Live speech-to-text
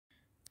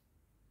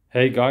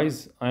Hey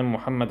guys, I'm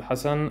Muhammad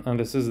Hassan and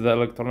this is the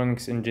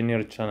Electronics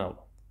Engineer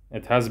channel.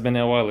 It has been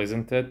a while,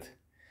 isn't it?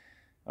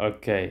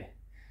 Okay.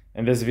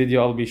 In this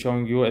video I'll be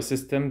showing you a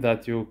system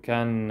that you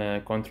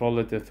can control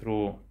it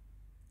through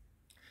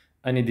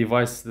any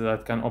device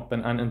that can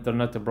open an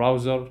internet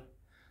browser.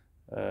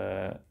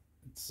 Uh,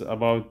 it's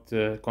about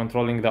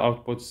controlling the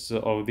outputs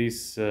of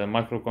these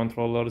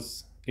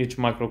microcontrollers. Each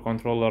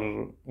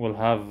microcontroller will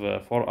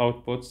have 4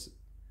 outputs.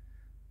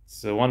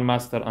 It's one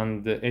master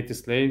and 8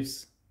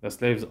 slaves. The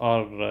slaves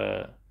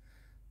are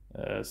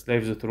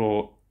slaves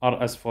through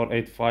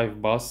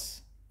RS485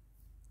 bus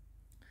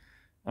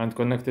and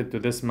connected to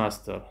this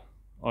master.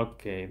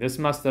 Okay, this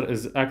master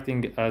is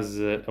acting as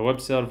a web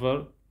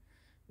server.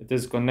 It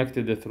is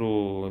connected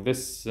through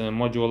this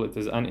module. It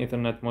is an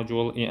Ethernet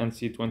module,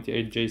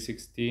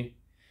 ENC28J60.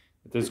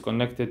 It is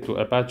connected to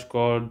a patch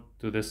cord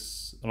to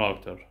this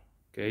router,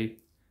 okay,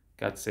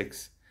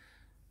 Cat6.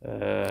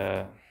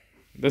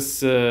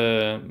 This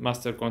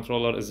master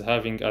controller is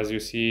having, as you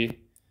see,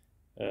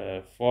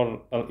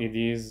 4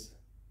 LEDs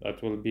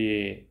that will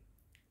be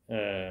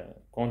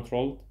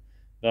controlled.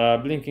 The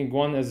blinking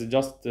one is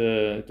just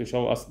to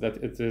show us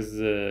that it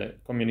is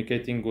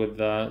communicating with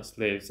the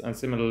slaves, and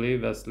similarly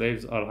the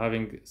slaves are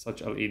having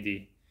such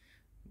LED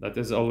that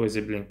is always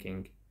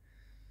blinking.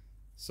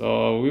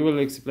 So we will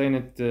explain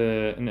it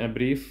in a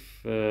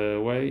brief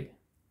way.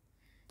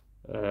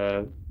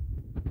 The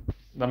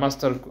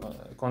master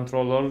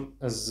controller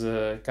is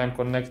can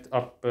connect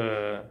up,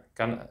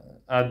 can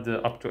add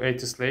up to 8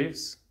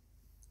 slaves.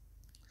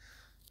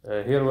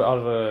 Here we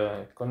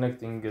are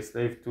connecting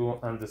slave 2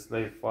 and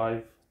slave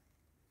 5.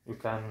 You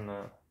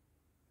can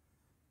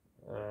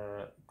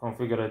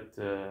configure it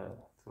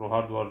through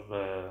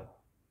hardware,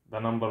 the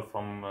number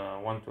from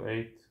 1 to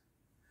 8.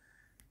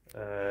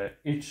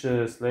 Each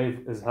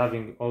slave is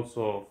having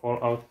also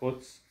 4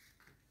 outputs.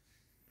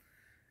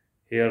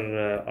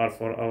 Here are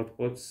 4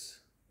 outputs,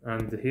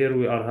 and here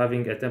we are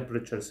having a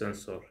temperature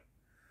sensor.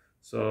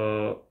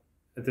 So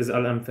it is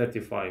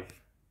LM35,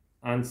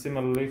 and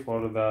similarly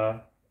for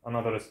the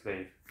another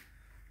slave.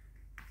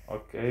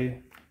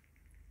 Okay,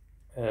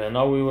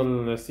 now we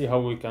will see how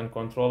we can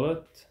control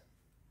it.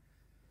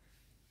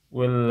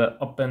 We'll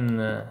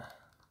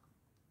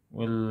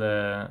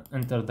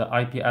enter the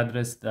IP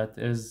address that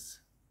is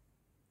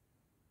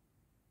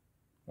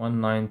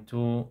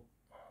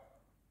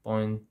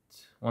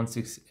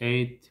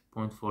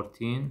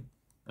 192.168.14.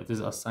 that is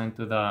assigned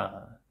to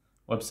the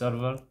web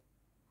server,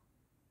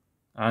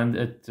 and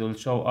it will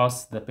show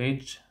us the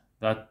page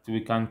that we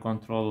can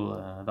control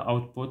the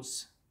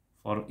outputs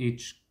for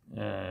each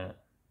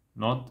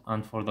node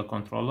and for the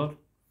controller.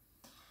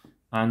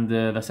 And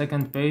the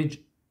second page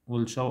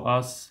will show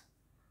us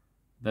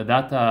the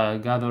data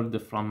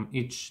gathered from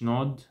each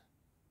node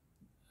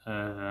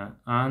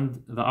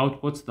and the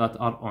outputs that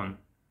are on.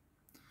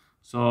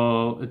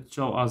 So it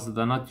shows us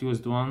the not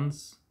used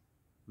ones.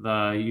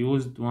 The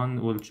used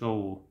one will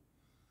show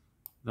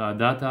the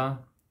data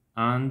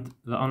and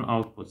the on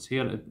outputs.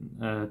 Here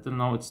till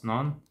now it's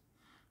none.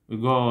 We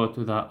go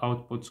to the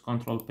outputs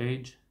control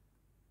page.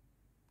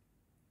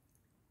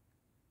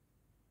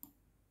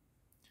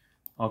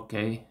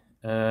 Okay,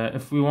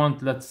 if we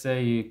want, let's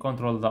say,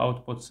 control the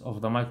outputs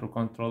of the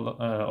microcontroller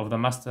of the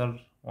master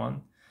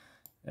one,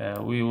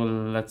 we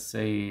will, let's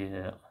say,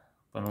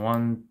 open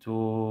 1,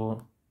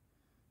 2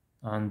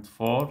 and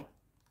 4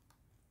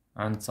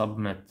 and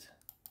submit.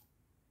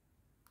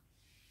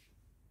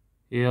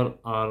 Here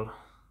are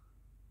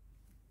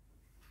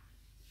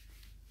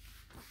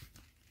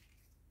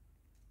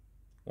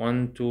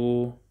 1,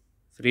 2,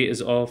 3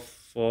 is off,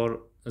 4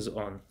 is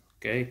on.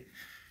 Okay,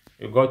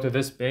 you go to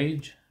this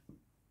page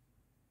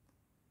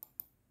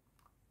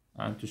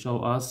and to show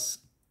us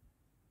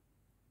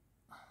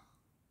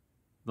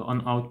the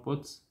on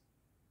outputs,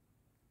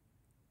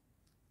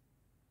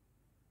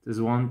 it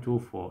is 1, 2,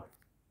 4.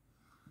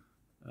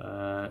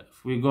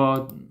 If we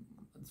go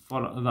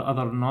for the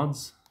other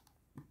nodes,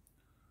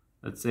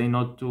 let's say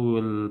node 2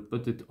 will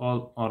put it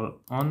all or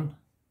on.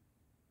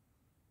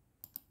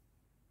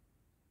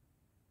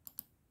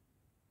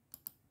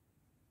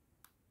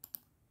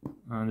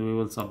 And we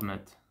will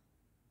submit.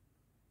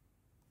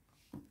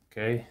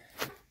 Okay,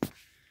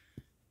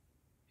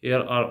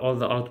 here are all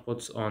the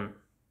outputs on.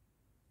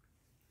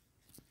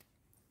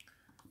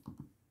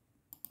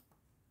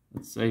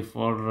 Let's say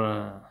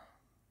for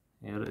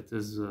here it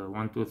is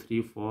 1, 2,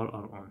 3, 4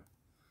 are on.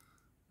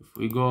 If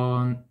we go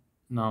on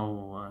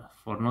now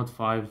for node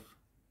 5,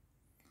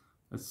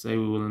 let's say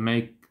we will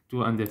make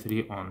 2 and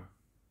 3 on,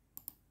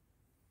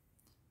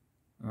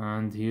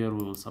 and here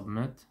we will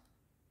submit.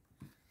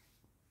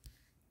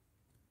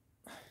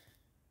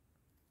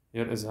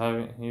 Here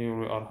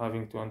we are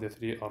having 2 and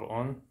 3 are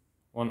on,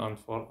 1 and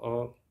 4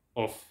 are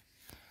off.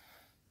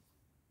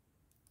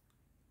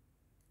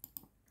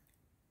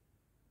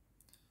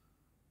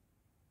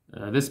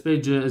 This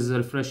page is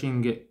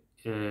refreshing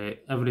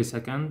every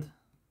second,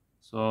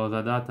 so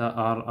the data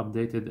are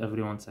updated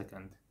every 1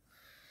 second.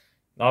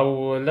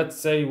 Now let's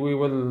say we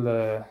will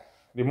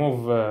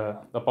remove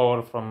the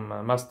power from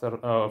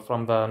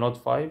from the node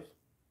 5.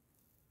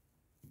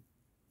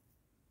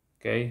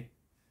 Okay,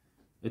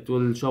 it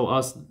will show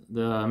us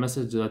the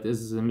message that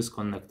is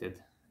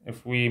misconnected.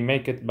 If we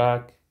make it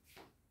back,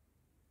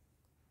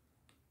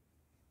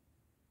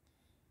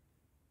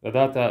 the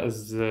data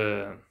is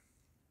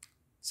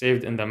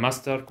saved in the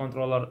master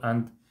controller,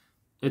 and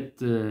it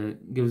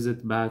gives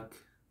it back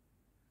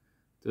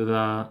to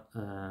the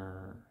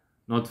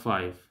node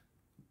 5.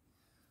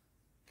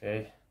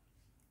 Okay.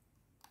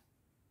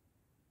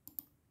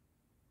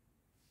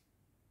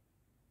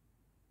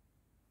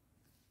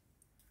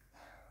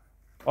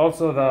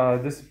 Also,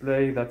 the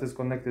display that is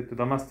connected to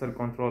the master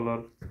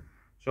controller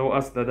show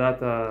us the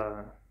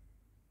data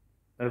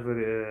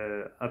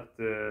every at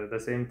the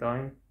same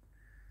time.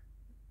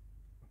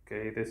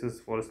 Okay, this is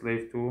for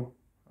slave 2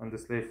 and the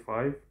slave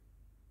 5.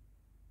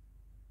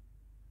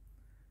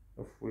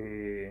 If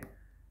we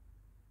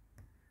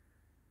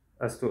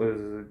S2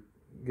 is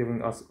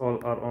giving us all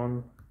are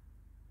on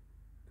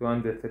 2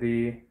 and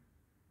 3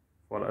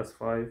 for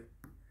S5,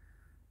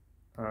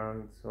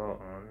 and so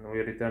on.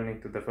 We're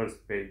returning to the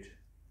first page.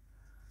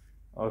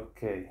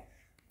 Okay,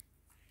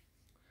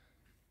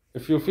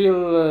 if you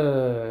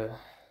feel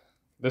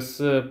this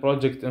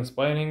project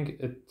inspiring,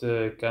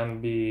 it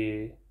can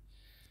be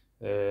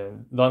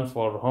done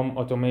for home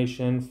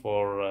automation,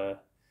 for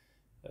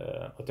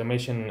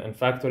automation in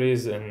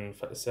factories and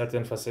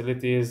certain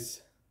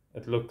facilities.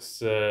 It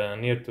looks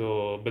near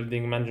to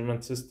building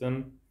management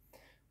system,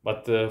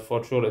 but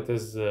for sure it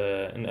is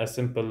in a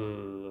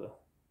simpler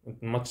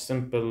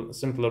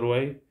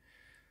way.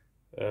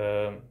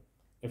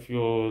 If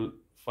you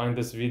find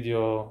this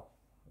video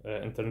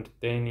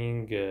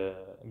entertaining,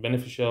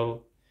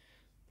 beneficial,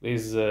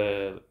 please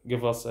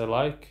give us a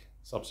like,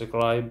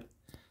 subscribe,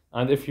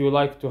 and if you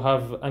like to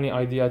have any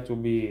idea to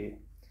be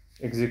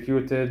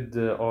executed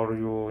or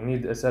you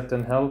need a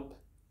certain help,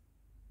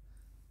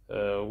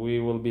 we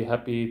will be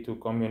happy to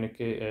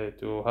communicate,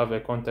 to have a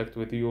contact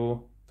with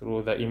you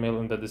through the email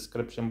in the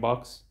description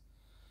box.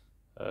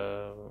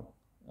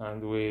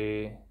 And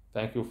we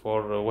thank you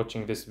for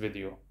watching this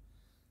video.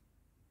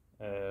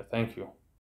 Thank you.